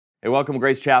Hey, welcome to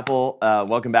Grace Chapel.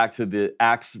 Welcome back to the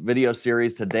Acts video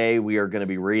series. Today we are going to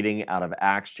be reading out of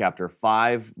Acts chapter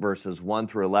 5, verses 1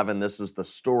 through 11. This is the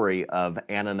story of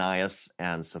Ananias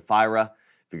and Sapphira.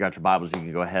 If you got your Bibles, you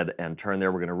can go ahead and turn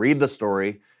there. We're going to read the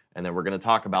story, and then we're going to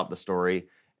talk about the story,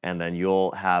 and then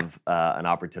you'll have an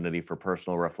opportunity for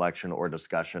personal reflection or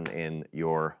discussion in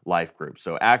your life group.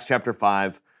 So Acts chapter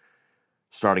 5,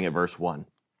 starting at verse 1.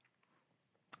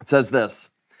 It says this: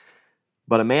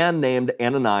 But a man named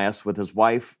Ananias with his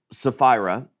wife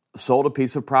Sapphira sold a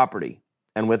piece of property,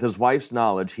 and with his wife's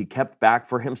knowledge he kept back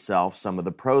for himself some of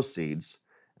the proceeds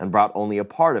and brought only a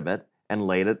part of it and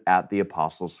laid it at the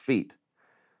apostles' feet.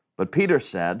 But Peter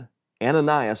said,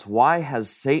 Ananias, why has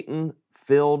Satan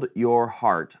filled your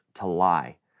heart to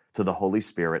lie to the Holy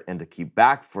Spirit and to keep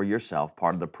back for yourself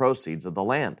part of the proceeds of the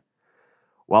land?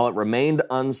 While it remained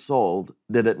unsold,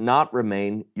 did it not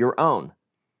remain your own?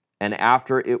 And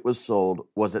after it was sold,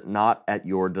 was it not at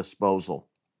your disposal?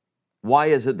 Why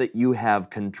is it that you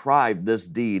have contrived this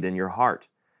deed in your heart?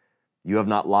 You have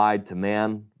not lied to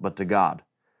man, but to God.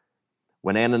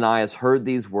 When Ananias heard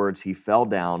these words, he fell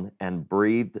down and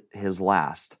breathed his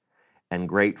last, and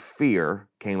great fear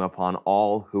came upon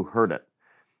all who heard it.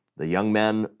 The young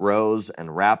men rose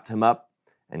and wrapped him up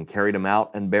and carried him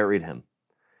out and buried him.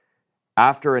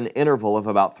 After an interval of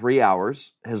about 3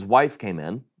 hours, his wife came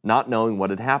in, not knowing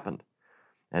what had happened.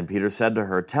 And Peter said to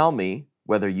her, Tell me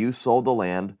whether you sold the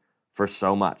land for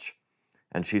so much.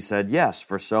 And she said, Yes,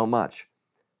 for so much.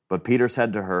 But Peter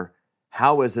said to her,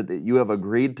 How is it that you have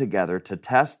agreed together to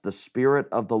test the Spirit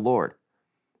of the Lord?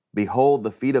 Behold,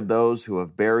 the feet of those who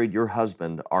have buried your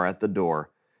husband are at the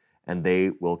door, and they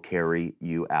will carry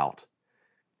you out.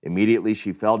 Immediately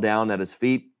she fell down at his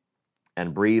feet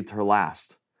and breathed her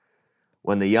last.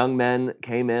 When the young men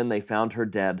came in, they found her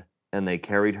dead, and they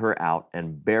carried her out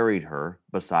and buried her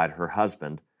beside her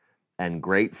husband. And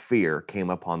great fear came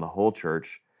upon the whole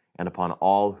church and upon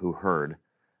all who heard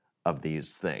of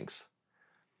these things.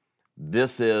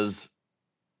 This is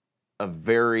a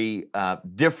very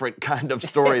different kind of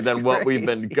story than what we've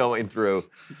been going through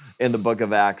in the book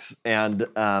of Acts. And,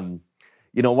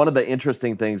 one of the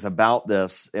interesting things about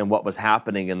this and what was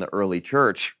happening in the early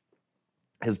church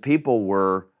is people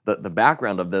were, the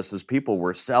background of this is people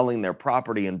were selling their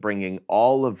property and bringing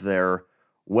all of their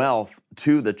wealth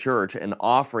to the church and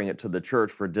offering it to the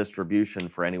church for distribution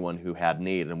for anyone who had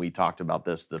need. And we talked about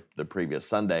this the previous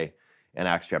Sunday in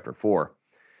Acts chapter 4.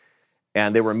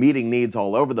 And they were meeting needs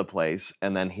all over the place.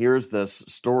 And then here's this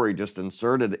story just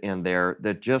inserted in there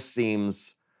that just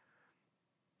seems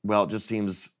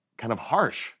kind of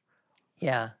harsh.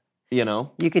 Yeah.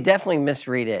 You could definitely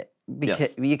misread it. Because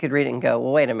you could read it and go,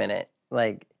 well, wait a minute.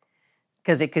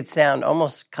 Because it could sound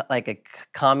almost like a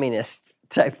communist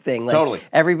type thing. Totally.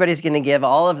 Everybody's going to give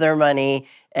all of their money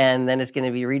and then it's going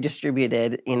to be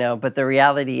redistributed, But the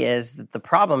reality is that the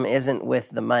problem isn't with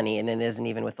the money and it isn't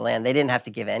even with the land. They didn't have to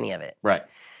give any of it. Right.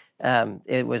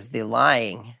 It was the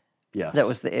lying that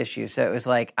was the issue. So it was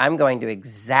like, I'm going to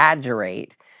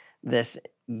exaggerate this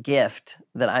gift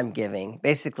that I'm giving.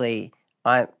 Basically,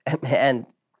 and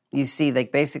you see,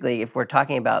 basically, if we're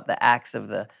talking about the acts of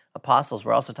the apostles,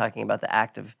 we're also talking about the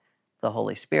act of the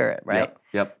Holy Spirit, right?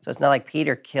 Yep. So it's not like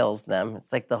Peter kills them.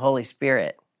 It's like the Holy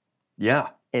Spirit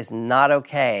is not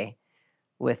okay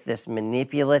with this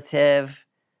manipulative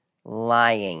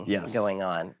lying going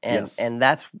on. And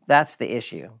that's the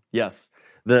issue. Yes.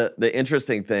 The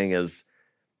interesting thing is,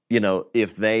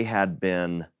 if they had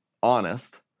been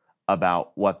honest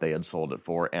about what they had sold it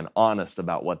for and honest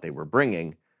about what they were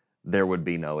bringing, there would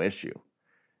be no issue.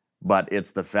 But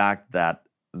it's the fact that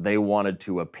they wanted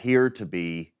to appear to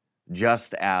be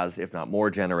just as, if not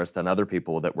more generous than other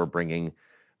people that were bringing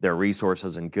their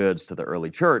resources and goods to the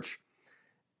early church.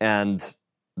 And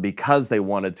because they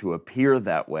wanted to appear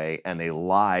that way and they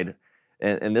lied,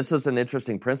 and this is an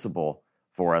interesting principle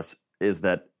for us, is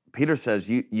that Peter says,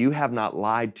 you have not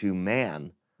lied to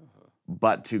man,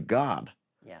 but to God.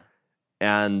 Yeah.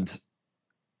 And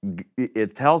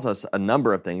it tells us a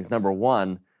number of things. Number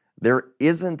one, there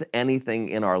isn't anything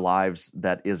in our lives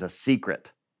that is a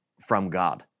secret from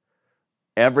God.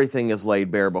 Everything is laid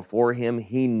bare before Him.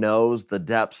 He knows the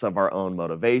depths of our own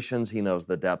motivations. He knows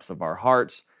the depths of our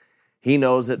hearts. He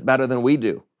knows it better than we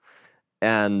do.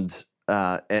 And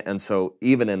so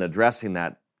even in addressing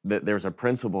that, there's a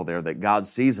principle there that God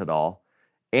sees it all,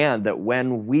 and that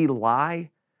when we lie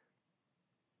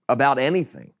about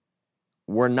anything,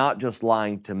 we're not just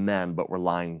lying to men, but we're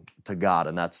lying to God,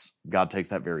 and God takes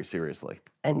that very seriously.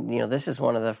 And, this is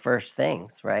one of the first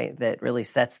things, right, that really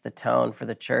sets the tone for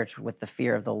the church with the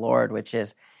fear of the Lord, which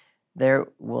is it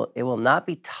will not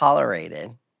be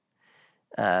tolerated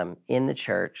in the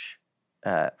church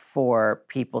for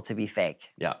people to be fake.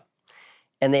 Yeah.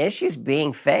 And the issue's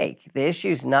being fake. The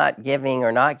issue's not giving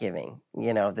or not giving.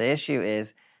 The issue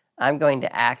is I'm going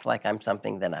to act like I'm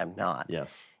something that I'm not.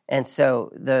 Yes. And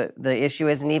so the issue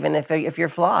isn't even if you're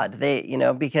flawed.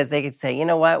 Because they could say, you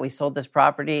know what, we sold this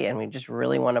property and we just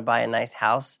really want to buy a nice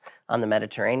house on the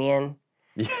Mediterranean.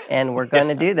 Yeah. And we're going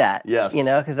to do that. Yes.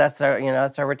 Because that's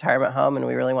our retirement home and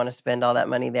we really want to spend all that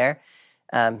money there.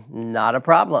 Not a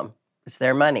problem. It's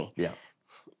their money. Yeah.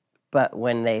 But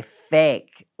when they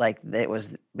fake, like it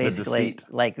was basically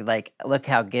like look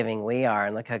how giving we are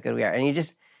and look how good we are, and you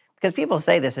just because people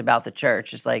say this about the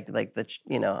church, it's like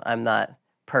I'm not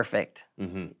perfect,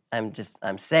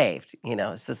 I'm saved.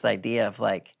 It's this idea of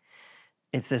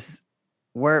it's this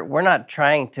we're not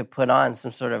trying to put on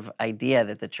some sort of idea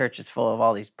that the church is full of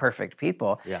all these perfect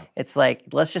people. Yeah. It's like,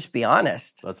 let's just be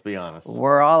honest. Let's be honest.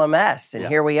 We're all a mess. And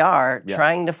here we are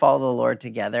trying to follow the Lord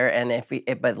together. And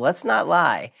but let's not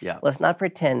lie. Yeah. Let's not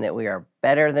pretend that we are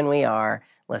better than we are.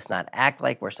 Let's not act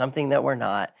like we're something that we're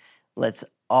not. Let's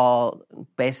all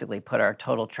basically put our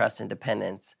total trust and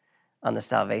dependence on the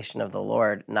salvation of the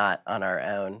Lord, not on our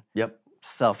own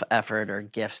self-effort or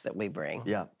gifts that we bring.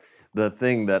 Yeah. The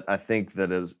thing that I think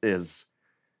that is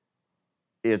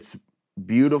it's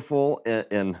beautiful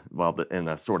in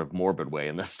a sort of morbid way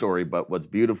in this story, but what's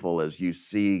beautiful is you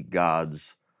see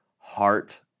God's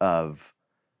heart of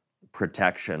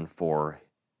protection for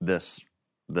this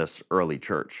early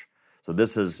church. So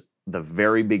this is the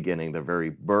very beginning, the very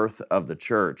birth of the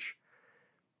church,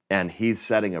 and he's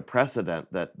setting a precedent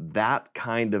that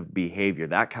kind of behavior,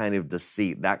 that kind of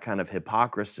deceit, that kind of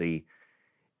hypocrisy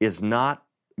is not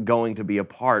going to be a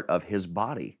part of his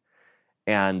body.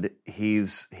 And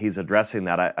he's addressing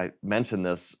that. I mentioned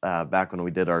this back when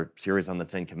we did our series on the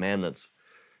Ten Commandments,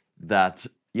 that,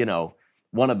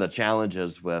 one of the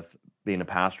challenges with being a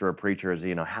pastor or preacher is,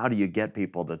 how do you get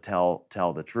people to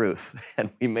tell the truth?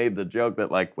 And we made the joke that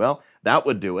that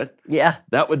would do it. Yeah.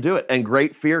 That would do it. And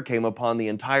great fear came upon the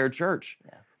entire church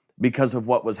because of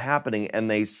what was happening.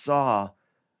 And they saw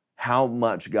how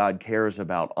much God cares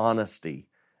about honesty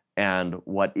and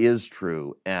what is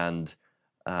true and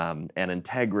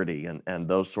integrity and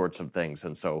those sorts of things.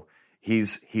 And so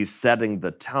he's setting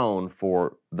the tone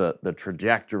for the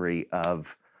trajectory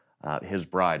of his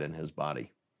bride and his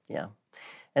body. Yeah.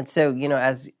 And so,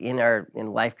 as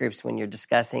in life groups, when you're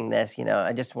discussing this,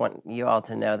 I just want you all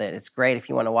to know that it's great if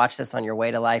you want to watch this on your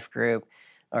way to life group,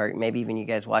 or maybe even you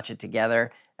guys watch it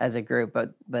together as a group,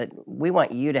 but we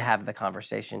want you to have the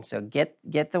conversation. So get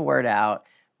the word out,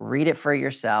 read it for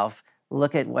yourself,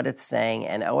 look at what it's saying,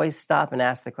 and always stop and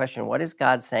ask the question, what is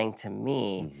God saying to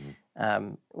me?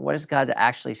 Mm-hmm. What is God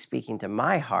actually speaking to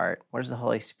my heart? What is the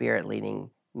Holy Spirit leading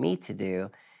me to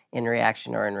do in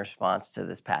reaction or in response to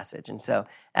this passage? And so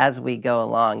as we go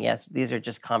along, yes, these are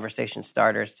just conversation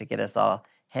starters to get us all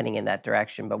heading in that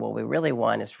direction, but what we really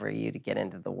want is for you to get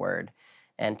into the Word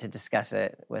and to discuss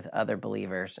it with other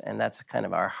believers, and that's kind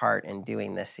of our heart in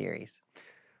doing this series.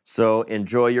 So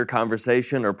enjoy your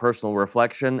conversation or personal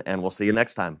reflection, and we'll see you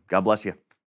next time. God bless you.